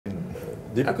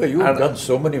Deepika, you've done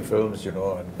so many films, you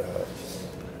know, and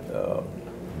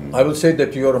I will say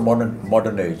that you're a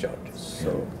modern age artist.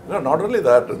 So no, not only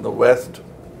that, in the West.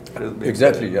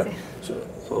 Exactly, yeah.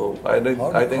 So I think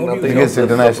nothing. Biggest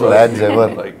international ads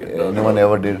ever anyone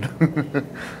ever did.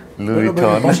 Louis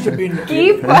Vuitton. It must have been.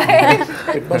 Keep quiet.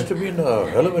 It must have been a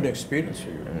hell of an experience for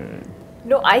you.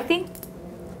 No, I think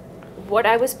what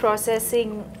I was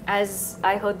processing as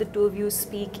I heard the two of you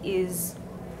speak is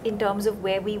in terms of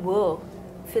where we were,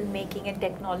 filmmaking and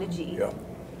technology,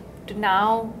 to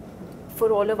now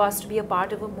for all of us to be a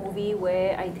part of a movie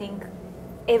where I think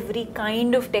every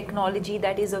kind of technology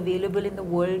that is available in the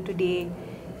world today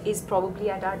is probably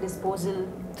at our disposal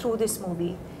through this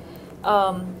movie.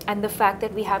 And the fact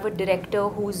that we have a director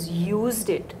who's used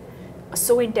it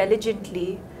so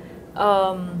intelligently,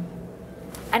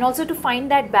 and also to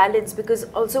find that balance, because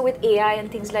also with AI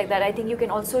and things like that, I think you can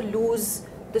also lose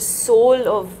the soul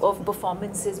of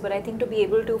performances, but I think to be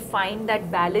able to find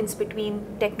that balance between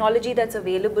technology that's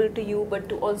available to you but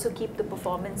to also keep the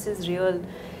performances real,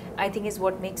 I think is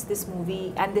what makes this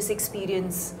movie and this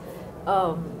experience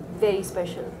very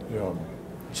special. Yeah,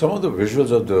 some of the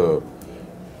visuals of the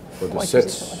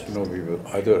sets, you know, we were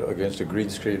either against a green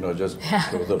screen or just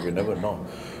close up, we never know.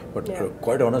 But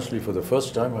quite honestly, for the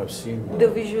first time, I've seen the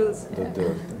visuals,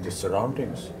 the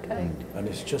surroundings, and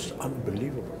it's just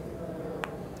unbelievable.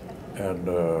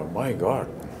 And my God,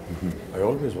 I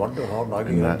always wonder how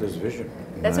Nagi had this vision.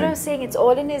 That's what I was saying. It's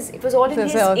all in his. It was all in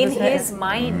his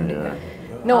mind.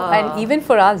 No, and even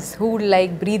for us who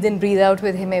like breathe in, breathe out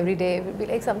with him every day, we'd be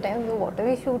like sometimes, what are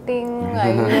we shooting?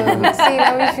 Which scene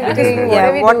are we shooting?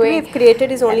 What we've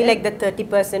created is only like the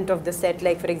 30% of the set.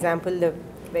 Like for example,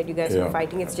 where you guys were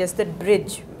fighting, it's just the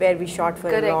bridge where we shot for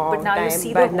a long but now time. You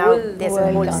see but the now whole there's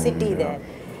a whole city there.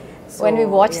 So, when we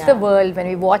watched the world,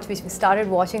 we started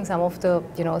watching some of the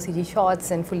CG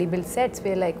shots and fully built sets,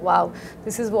 we're like, wow,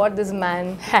 this is what this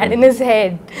man had in his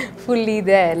head, fully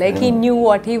there. Like he knew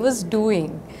what he was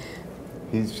doing.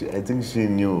 I think she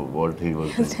knew what he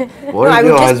was doing. What did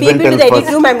your husband tell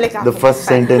first? The first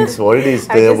sentence, what did he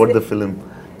say about the film?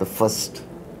 The first,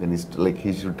 when he's like,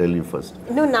 he should tell you first.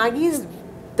 No, Nagi's,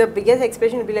 the biggest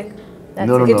expression would be like,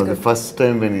 no, the first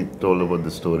time when he told about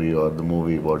the story or the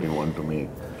movie, what he want to make.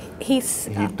 He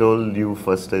told you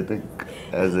first, I think,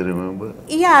 as I remember.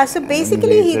 Yeah, so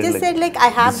basically he just said like, I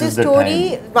have this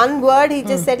story, one word, he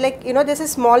just said like, there's a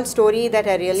small story that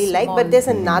I really like, but there's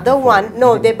another one,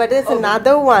 but there's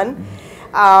another one,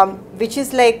 which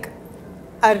is like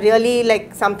a really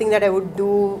like something that I would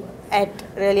do at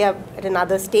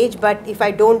another stage, but if I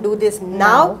don't do this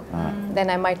now, then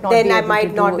I might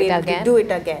not be able to do it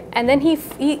again. And then he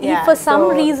for some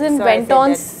reason went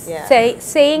on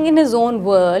saying in his own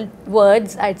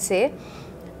words, I'd say,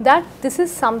 that this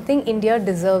is something India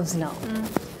deserves now.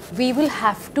 We will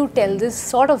have to tell this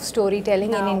sort of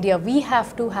storytelling in India. We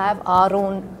have to have our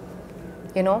own,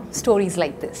 stories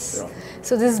like this.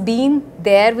 So this has been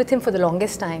there with him for the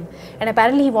longest time. And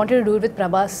apparently he wanted to do it with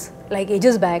Prabhas like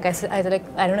ages back. I said like,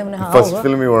 I don't even know how. First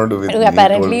film you wanted to do with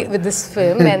apparently with this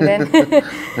film and then...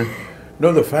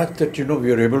 No, the fact that,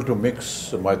 we are able to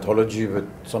mix mythology with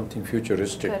something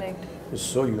futuristic is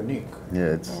so unique.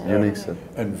 Yeah, it's unique, sir.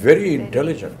 And very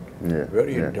intelligent.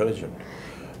 Very intelligent.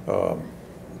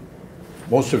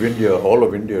 Most of India, all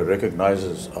of India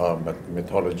recognizes our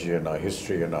mythology and our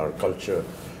history and our culture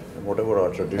and whatever our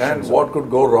traditions and what could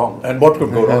go wrong. And what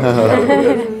could go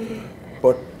wrong.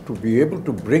 But to be able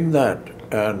to bring that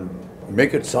and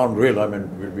make it sound real, I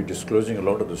mean, we'll be disclosing a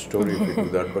lot of the story if we do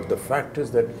that, but the fact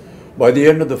is that by the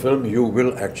end of the film, you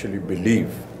will actually believe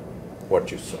what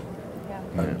you saw.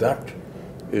 And that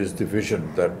is the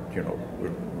vision that,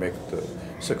 will make the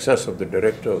success of the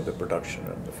director, of the production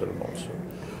and the film also.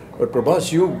 But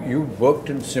Prabhas, you worked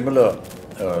in similar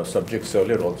subjects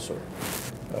earlier also.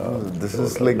 This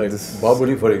is like this.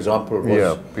 Bahubali, for example,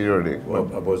 was periodic.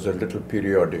 Was a little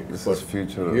periodic. This is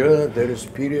future. Here there is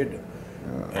period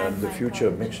and the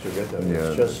future mixed together.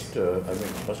 It's just, I mean,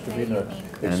 it must have been a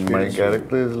experience. And my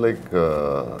character is like,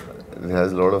 it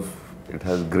has a lot of, it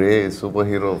has grey,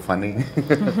 superhero, funny.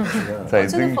 So I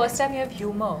think the first time you have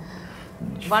humor.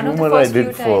 Humor I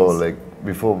did for like,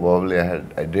 before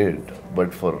Bahubali I did,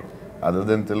 but for other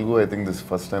than Telugu, I think this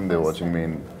first time they're watching me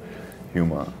in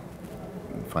humor.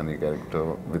 Funny character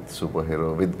with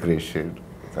superhero, with grey shade.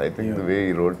 So I think the way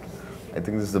he wrote, I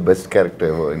think this is the best character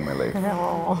ever in my life.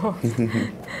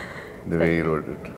 The way he wrote it.